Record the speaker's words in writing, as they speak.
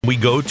We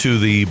go to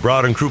the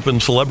Broad and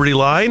Crouppen Celebrity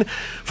Line.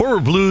 Former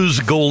Blues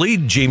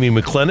goalie Jamie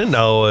McLennan,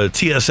 now a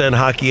TSN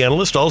hockey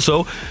analyst,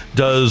 also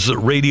does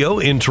radio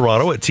in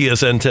Toronto at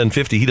TSN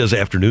 1050. He does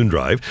Afternoon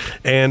Drive,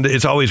 and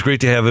it's always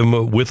great to have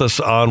him with us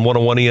on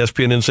 101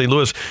 ESPN in St.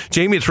 Louis.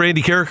 Jamie, it's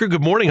Randy Carricker.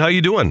 Good morning. How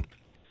you doing?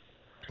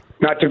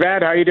 Not too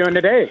bad. How are you doing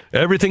today?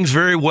 Everything's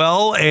very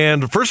well.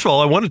 And first of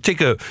all, I want to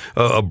take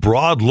a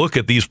broad look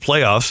at these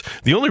playoffs.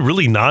 The only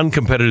really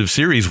non-competitive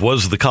series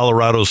was the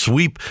Colorado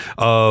sweep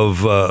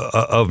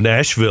of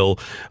Nashville.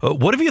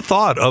 What have you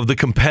thought of the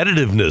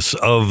competitiveness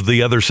of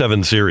the other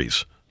 7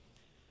 series?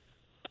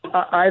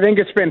 I think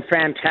it's been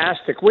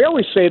fantastic. We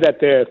always say that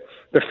the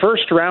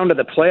first round of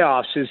the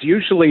playoffs is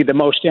usually the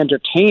most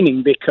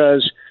entertaining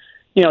because,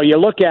 you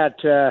look at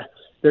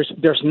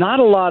there's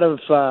not a lot of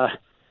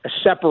a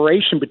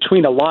separation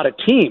between a lot of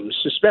teams,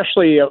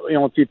 especially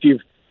if you've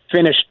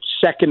finished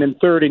second and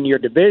third in your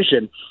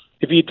division.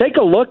 If you take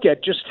a look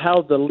at just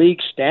how the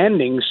league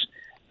standings,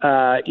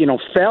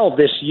 fell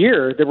this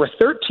year, there were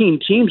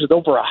 13 teams with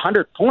over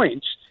 100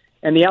 points,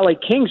 and the LA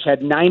Kings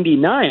had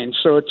 99.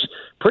 So it's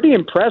pretty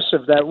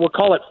impressive that we'll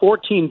call it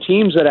 14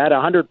 teams that had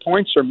 100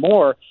 points or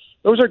more.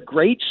 Those are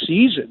great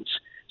seasons.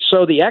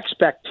 So the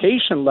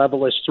expectation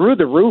level is through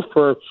the roof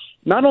for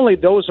not only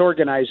those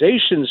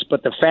organizations,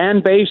 but the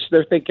fan base.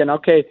 They're thinking,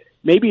 okay,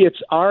 maybe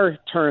it's our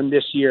turn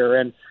this year.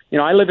 And,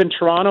 I live in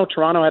Toronto.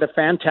 Toronto had a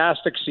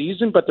fantastic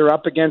season, but they're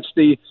up against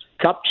the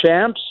Cup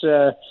champs.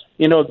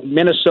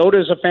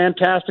 Minnesota's a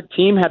fantastic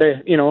team, had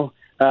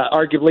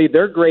arguably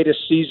their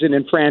greatest season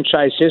in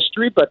franchise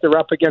history, but they're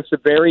up against a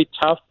very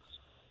tough,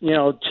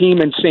 team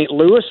in St.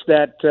 Louis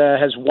that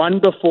has won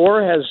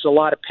before, has a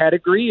lot of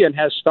pedigree, and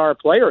has star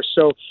players.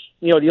 So,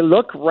 you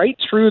look right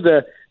through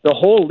the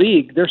whole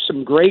league, there's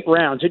some great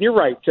rounds. And you're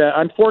right.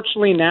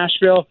 Unfortunately,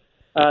 Nashville,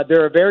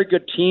 they're a very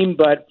good team,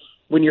 but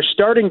when you're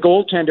starting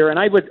goaltender, and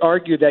I would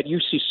argue that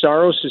UC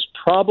Soros is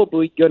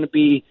probably going to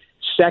be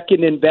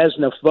second in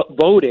Vezina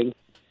voting.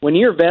 When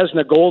your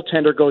Vezina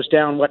goaltender goes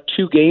down,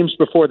 2 games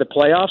before the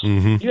playoffs,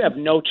 you have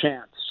no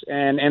chance.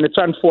 And it's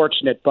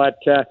unfortunate, but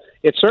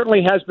it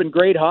certainly has been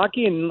great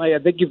hockey, and I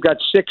think you've got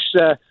six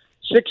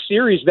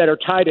series that are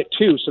tied at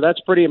 2, so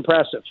that's pretty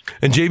impressive.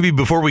 And Jamie,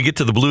 before we get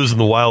to the Blues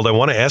and the Wild, I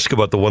want to ask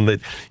about the one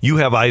that you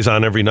have eyes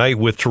on every night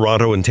with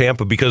Toronto and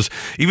Tampa, because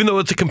even though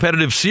it's a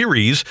competitive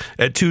series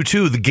at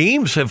 2-2, the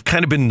games have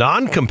kind of been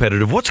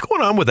non-competitive. What's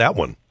going on with that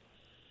one?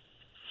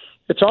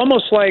 It's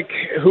almost like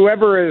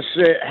whoever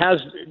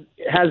has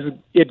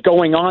it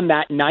going on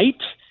that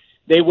night,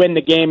 they win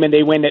the game and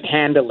they win it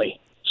handily.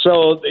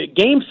 So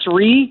Game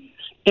 3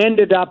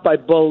 ended up, I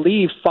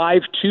believe,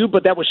 5-2,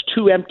 but that was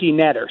 2 empty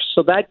netters.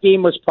 So that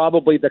game was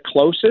probably the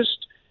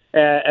closest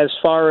as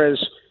far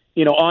as,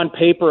 on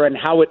paper and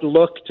how it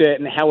looked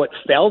and how it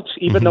felt,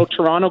 even though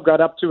Toronto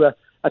got up to a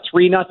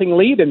 3-0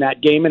 lead in that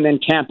game and then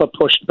Tampa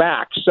pushed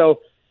back.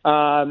 So,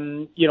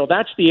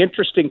 that's the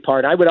interesting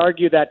part. I would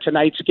argue that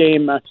tonight's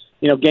game,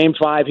 Game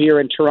 5 here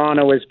in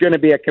Toronto is going to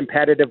be a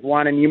competitive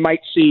one, and you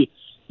might see,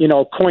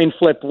 coin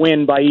flip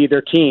win by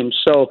either team.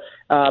 So,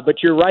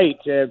 but you're right.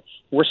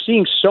 We're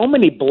seeing so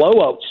many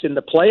blowouts in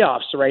the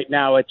playoffs right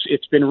now.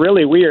 It's been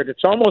really weird.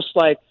 It's almost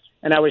like,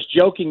 and I was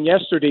joking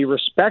yesterday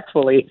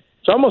respectfully,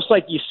 it's almost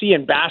like you see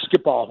in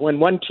basketball when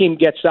one team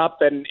gets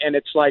up and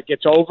it's like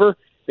it's over,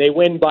 they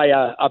win by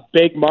a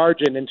big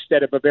margin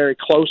instead of a very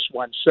close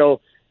one.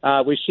 So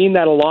we've seen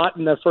that a lot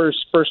in the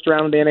first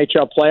round of the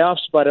NHL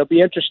playoffs, but it'll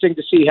be interesting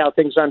to see how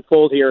things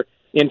unfold here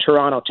in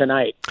Toronto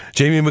tonight.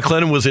 Jamie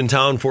McLennan was in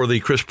town for the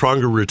Chris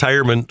Pronger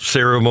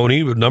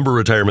number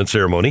retirement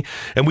ceremony,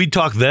 and we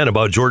talked then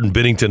about Jordan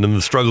Binnington and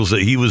the struggles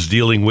that he was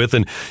dealing with,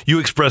 and you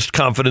expressed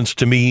confidence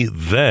to me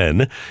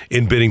then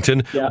in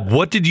Binnington. Yeah.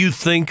 What did you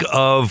think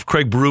of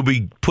Craig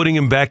Berube putting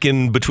him back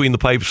in between the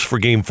pipes for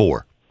Game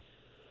 4?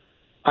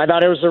 I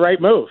thought it was the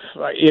right move.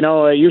 Billy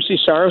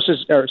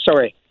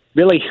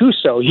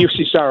Husso,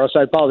 UC Soros,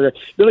 I apologize.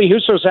 Billy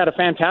Husso's had a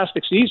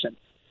fantastic season,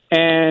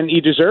 and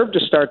he deserved to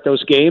start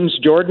those games.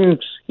 Jordan,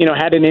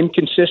 had an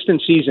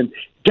inconsistent season.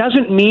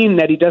 Doesn't mean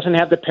that he doesn't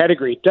have the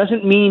pedigree.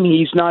 Doesn't mean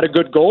he's not a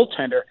good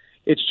goaltender.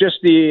 It's just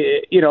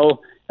the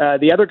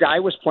other guy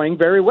was playing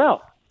very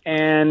well,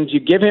 and you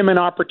give him an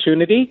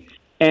opportunity.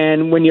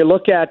 And when you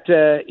look at,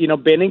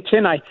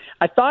 Binnington,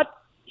 I thought,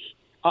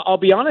 I'll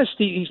be honest,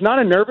 he's not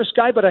a nervous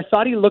guy, but I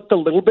thought he looked a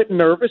little bit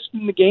nervous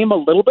in the game, a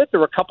little bit. There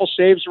were a couple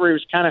saves where he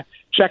was kind of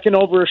checking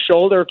over his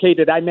shoulder. Okay,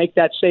 did I make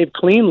that save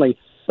cleanly?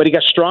 But he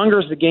got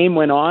stronger as the game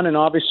went on, and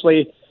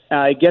obviously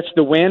he gets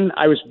the win.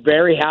 I was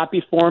very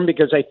happy for him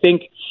because I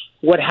think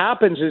what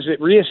happens is it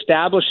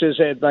reestablishes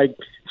it,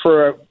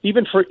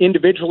 even for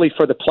individually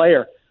for the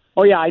player.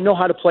 Oh, yeah, I know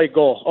how to play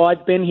goal. Oh,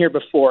 I've been here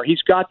before.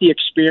 He's got the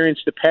experience,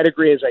 the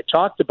pedigree, as I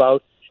talked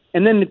about.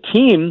 And then the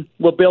team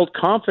will build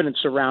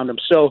confidence around him.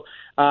 So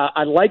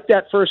I like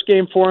that first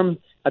game for him.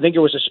 I think it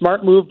was a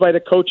smart move by the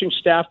coaching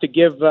staff to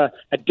give a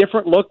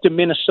different look to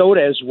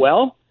Minnesota as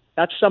well.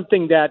 That's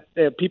something that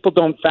people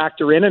don't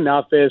factor in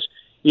enough is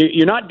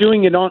you're not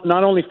doing it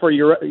not only for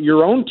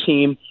your own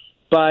team,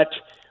 but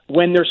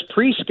when there's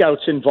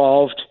pre-scouts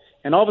involved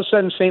and all of a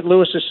sudden St.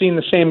 Louis has seen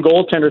the same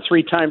goaltender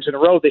 3 times in a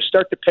row, they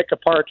start to pick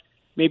apart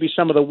maybe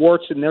some of the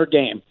warts in their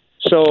game.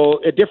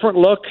 So a different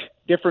look,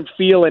 different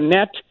feel in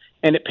net,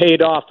 and it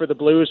paid off for the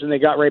Blues, and they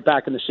got right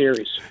back in the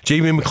series.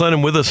 Jamie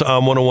McLennan with us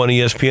on 101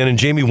 ESPN. And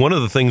Jamie, one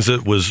of the things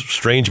that was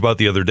strange about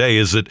the other day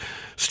is that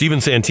Steven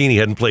Santini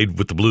hadn't played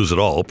with the Blues at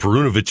all.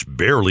 Perunovic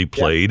barely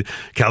played.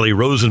 Calle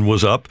Rosen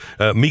was up.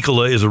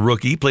 Mikkola is a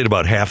rookie, played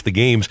about half the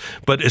games.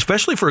 But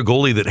especially for a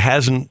goalie that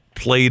hasn't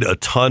played a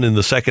ton in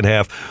the second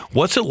half,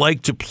 what's it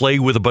like to play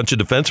with a bunch of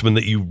defensemen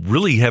that you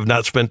really have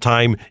not spent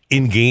time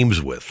in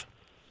games with?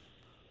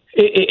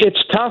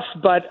 It's tough,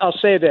 but I'll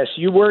say this.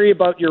 You worry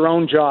about your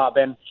own job,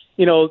 and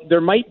there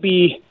might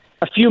be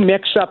a few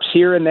mix-ups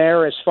here and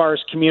there as far as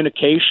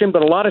communication,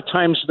 but a lot of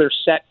times they're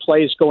set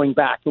plays going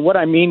back. And what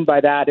I mean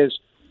by that is,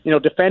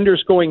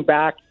 defenders going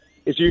back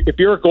is if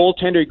you're a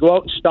goaltender, you go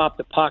out and stop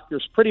the puck,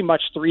 there's pretty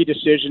much 3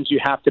 decisions you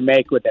have to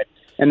make with it.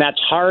 And that's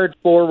hard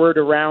forward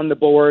around the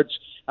boards,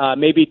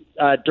 maybe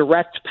a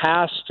direct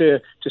pass to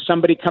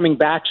somebody coming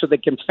back so they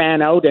can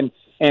fan out and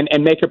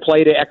make a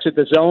play to exit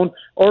the zone,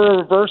 or a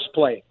reverse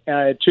play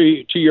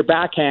to your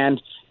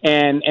backhand,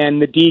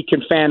 and the D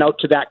can fan out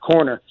to that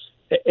corner.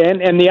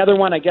 And the other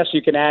one I guess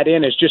you can add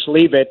in is just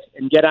leave it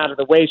and get out of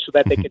the way so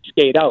that they can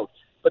skate out.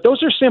 But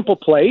those are simple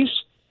plays,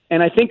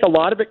 and I think a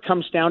lot of it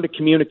comes down to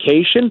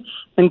communication,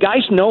 and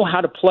guys know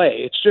how to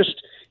play. It's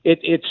just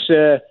it's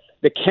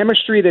the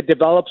chemistry that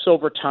develops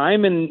over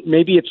time, and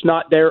maybe it's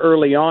not there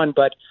early on,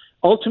 but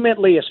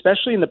ultimately,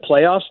 especially in the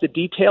playoffs, the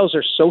details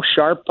are so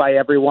sharp by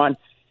everyone.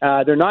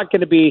 They're not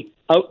going to be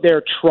out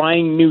there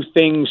trying new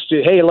things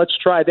to, hey, let's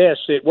try this.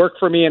 It worked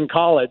for me in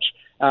college.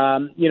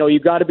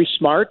 You've got to be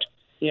smart.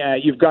 Yeah,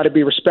 you've got to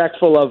be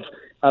respectful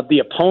of the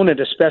opponent,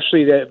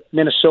 especially the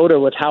Minnesota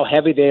with how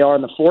heavy they are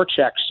in the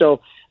forecheck.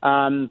 So,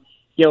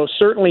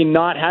 certainly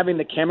not having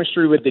the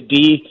chemistry with the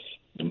D.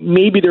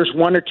 Maybe there's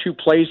 1 or 2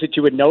 plays that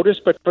you would notice,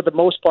 but for the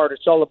most part,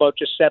 it's all about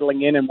just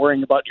settling in and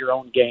worrying about your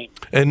own game.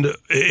 And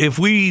if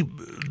we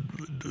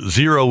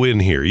zero in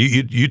here,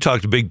 you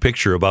talked a big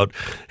picture about,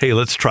 hey,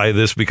 let's try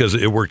this because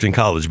it worked in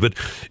college. But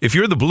if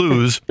you're the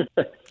Blues,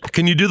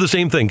 can you do the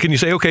same thing? Can you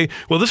say, okay,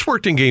 well, this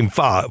worked in game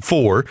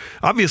 4.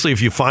 Obviously, if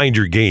you find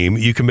your game,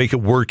 you can make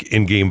it work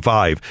in game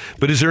 5.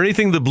 But is there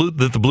anything that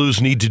the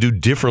Blues need to do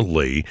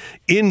differently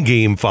in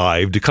game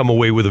 5 to come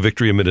away with a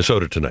victory in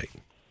Minnesota tonight?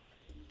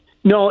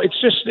 No, it's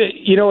just,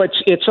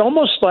 it's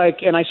almost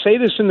like, and I say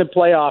this in the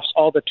playoffs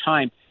all the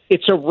time,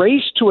 it's a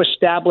race to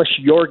establish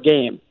your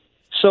game.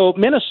 So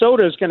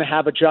Minnesota is going to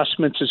have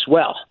adjustments as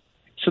well.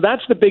 So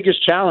that's the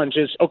biggest challenge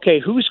is, okay,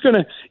 who's going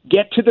to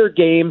get to their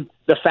game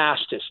the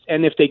fastest?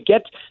 And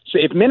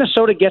if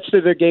Minnesota gets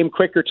to their game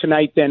quicker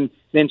tonight than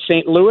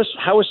St. Louis,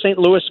 how is St.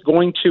 Louis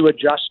going to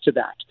adjust to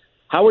that?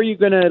 How are you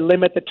going to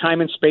limit the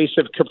time and space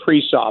of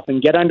Kaprizov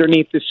and get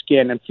underneath the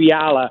skin and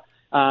Fiala?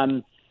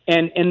 And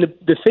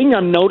the thing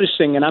I'm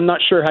noticing, and I'm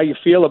not sure how you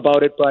feel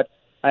about it, but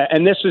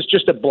and this is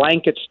just a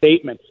blanket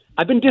statement,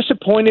 I've been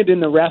disappointed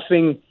in the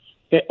reffing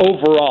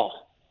overall.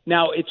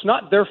 Now, it's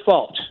not their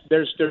fault.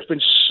 There's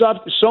been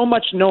so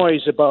much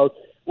noise about,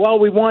 well,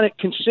 we want it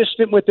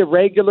consistent with the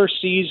regular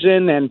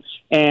season, and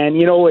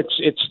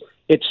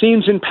it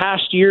seems in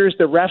past years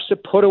the refs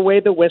have put away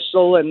the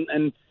whistle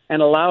and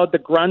allowed the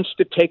grunts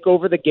to take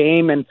over the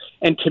game. And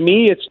to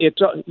me,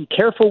 it's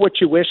careful what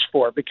you wish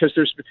for, because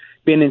there's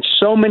been in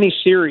so many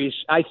series,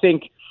 I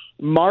think,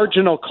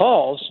 marginal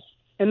calls,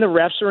 and the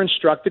refs are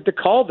instructed to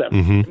call them.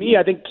 Mm-hmm. To me,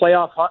 I think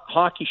playoff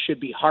hockey should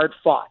be hard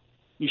fought.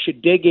 You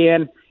should dig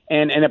in.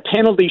 And a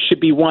penalty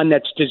should be one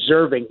that's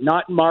deserving,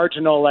 not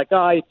marginal, like,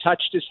 oh, he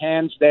touched his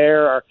hands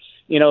there, or,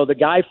 the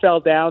guy fell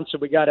down, so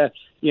we got to,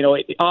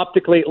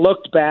 optically it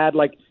looked bad.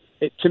 Like,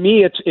 to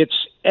me, it's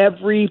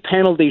every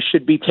penalty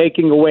should be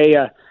taking away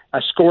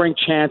a scoring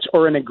chance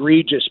or an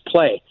egregious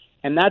play.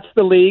 And that's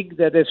the league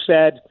that has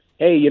said,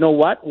 hey, you know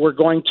what, we're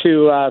going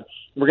to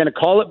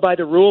call it by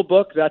the rule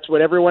book. That's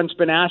what everyone's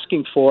been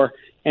asking for.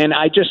 And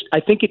I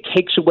think it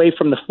takes away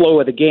from the flow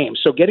of the game.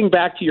 So getting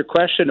back to your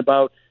question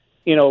about,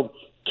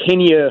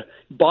 can you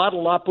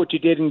bottle up what you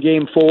did in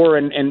Game 4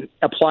 and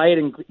apply it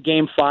in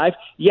Game 5?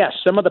 Yes,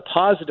 some of the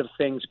positive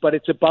things, but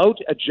it's about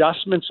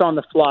adjustments on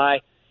the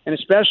fly, and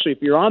especially if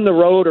you're on the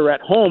road or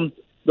at home,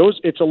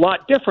 it's a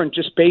lot different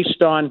just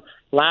based on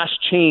last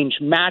change,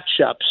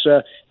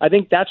 matchups. I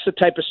think that's the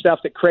type of stuff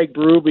that Craig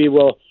Berube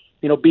will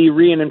be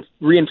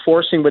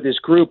reinforcing with his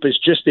group, is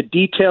just the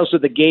details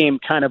of the game,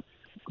 kind of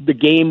the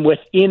game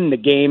within the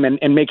game,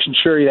 and making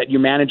sure that you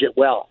manage it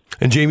well.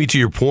 And Jamie, to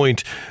your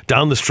point,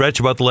 down the stretch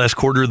about the last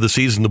quarter of the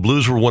season, the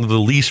Blues were one of the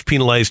least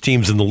penalized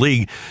teams in the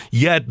league,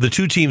 yet the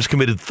two teams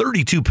committed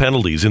 32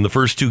 penalties in the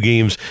first 2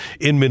 games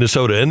in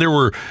Minnesota. And there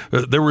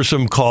were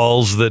some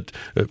calls that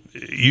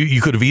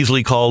you could have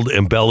easily called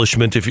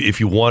embellishment if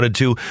you wanted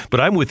to, but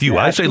I'm with you.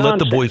 Yeah, I say let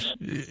the boys.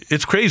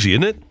 It's crazy,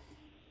 isn't it?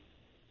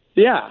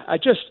 Yeah,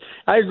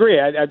 I agree.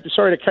 I'm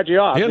sorry to cut you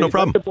off. Yeah, no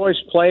problem. Let the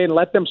boys play and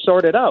let them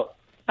sort it out.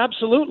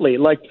 Absolutely.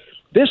 Like,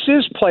 this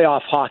is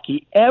playoff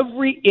hockey.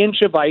 Every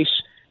inch of ice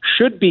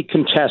should be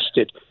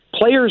contested.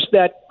 players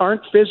that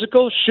aren't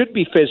physical should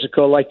be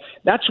physical. Like,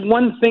 that's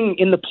one thing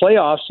in the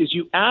playoffs is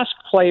you ask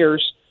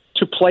players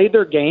to play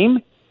their game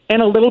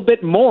and a little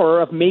bit more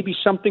of maybe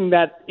something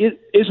that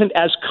isn't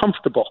as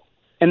comfortable.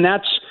 And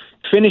that's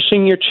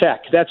finishing your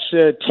check. That's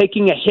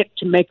taking a hit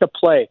to make a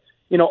play.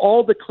 You know,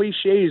 all the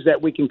cliches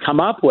that we can come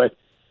up with.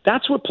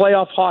 That's what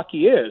playoff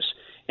hockey is.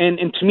 And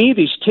to me,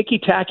 these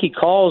ticky-tacky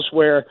calls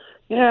where,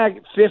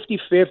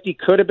 50-50,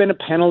 could have been a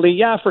penalty.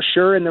 Yeah, for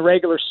sure, in the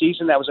regular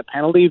season that was a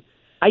penalty.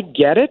 I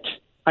get it.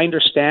 I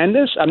understand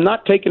this. I'm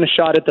not taking a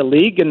shot at the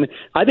league, and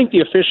I think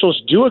the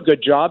officials do a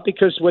good job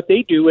because what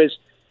they do is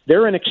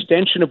they're an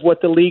extension of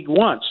what the league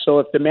wants. So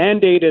if the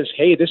mandate is,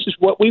 hey, this is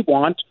what we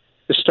want,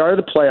 the start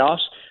of the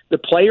playoffs, the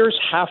players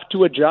have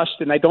to adjust,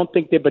 and I don't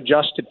think they've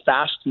adjusted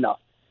fast enough.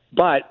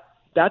 But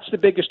that's the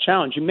biggest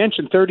challenge. You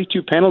mentioned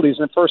 32 penalties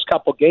in the first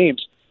couple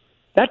games.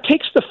 That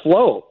takes the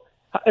flow.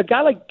 A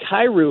guy like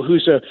Kyrou,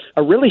 who's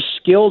a really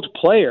skilled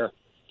player,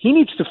 he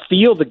needs to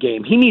feel the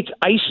game. He needs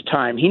ice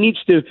time. He needs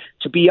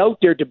to be out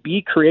there to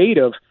be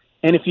creative.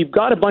 And if you've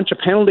got a bunch of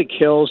penalty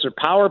kills or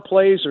power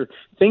plays or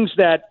things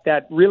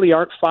that really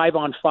aren't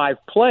 5-on-5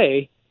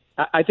 play,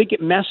 I think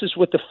it messes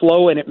with the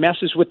flow and it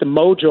messes with the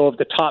mojo of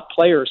the top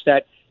players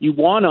that you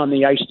want on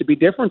the ice to be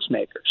difference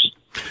makers.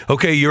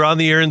 Okay, you're on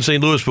the air in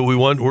St. Louis, but we're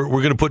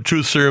going to put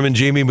truth serum in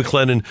Jamie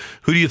McLennan.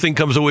 Who do you think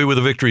comes away with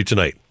a victory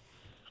tonight?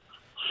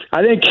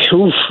 I think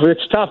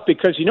it's tough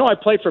because, I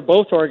played for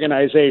both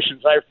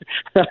organizations.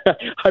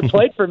 I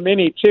played for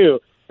Mini too,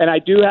 and I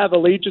do have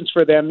allegiance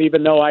for them,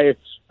 even though I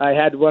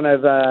had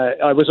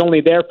I was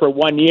only there for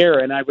 1 year,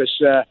 and I was,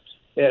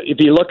 if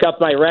you look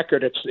up my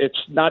record, it's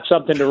not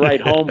something to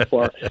write home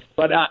for.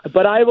 But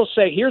I will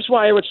say, here's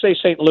why I would say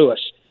St. Louis.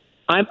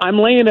 I'm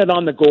laying it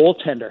on the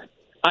goaltender.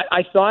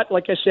 I thought,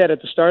 like I said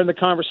at the start of the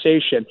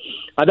conversation,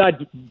 I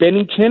thought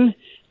Binnington,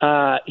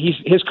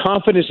 his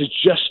confidence is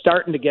just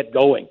starting to get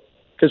going.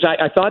 Because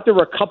I thought there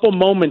were a couple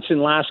moments in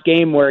last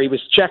game where he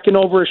was checking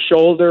over his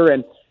shoulder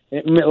and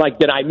like,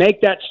 did I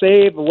make that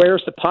save?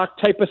 Where's the puck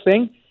type of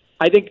thing?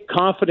 I think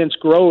confidence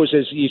grows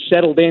as he's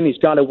settled in. He's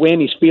got a win.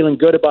 He's feeling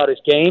good about his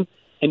game,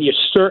 and you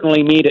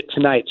certainly need it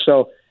tonight.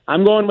 So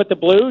I'm going with the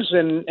Blues,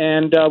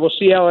 and we'll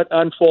see how it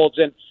unfolds.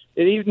 And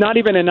he's not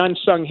even an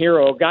unsung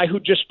hero, a guy who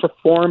just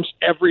performs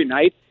every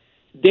night.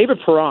 David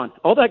Perron,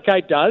 all that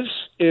guy does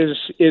is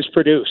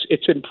produce.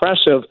 It's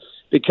impressive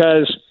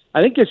because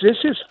I think is this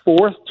his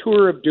fourth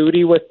tour of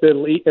duty with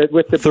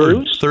the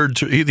Blues? Third.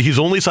 He's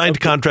only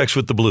signed contracts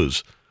with the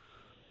Blues.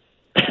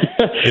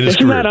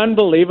 Isn't that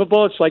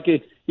unbelievable? It's like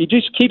he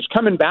just keeps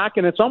coming back,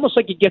 and it's almost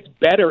like he gets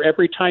better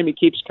every time he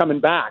keeps coming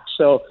back.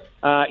 So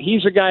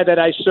he's a guy that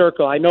I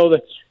circle. I know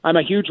that I'm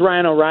a huge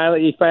Ryan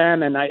O'Reilly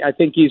fan, and I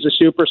think he's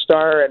a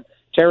superstar, and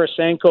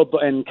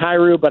Tarasenko and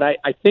Kyrou, but I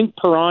think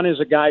Perron is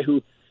a guy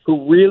who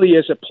really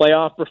is a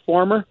playoff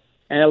performer.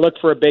 And I look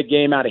for a big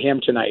game out of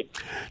him tonight.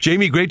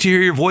 Jamie, great to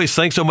hear your voice.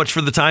 Thanks so much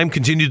for the time.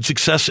 Continued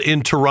success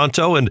in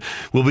Toronto, and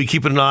we'll be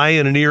keeping an eye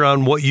and an ear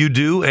on what you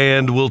do,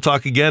 and we'll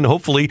talk again,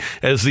 hopefully,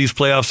 as these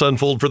playoffs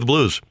unfold for the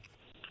Blues.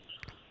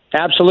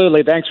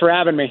 Absolutely. Thanks for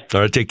having me. All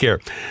right, take care.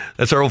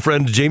 That's our old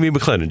friend Jamie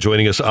McLennan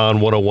joining us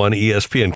on 101 ESPN.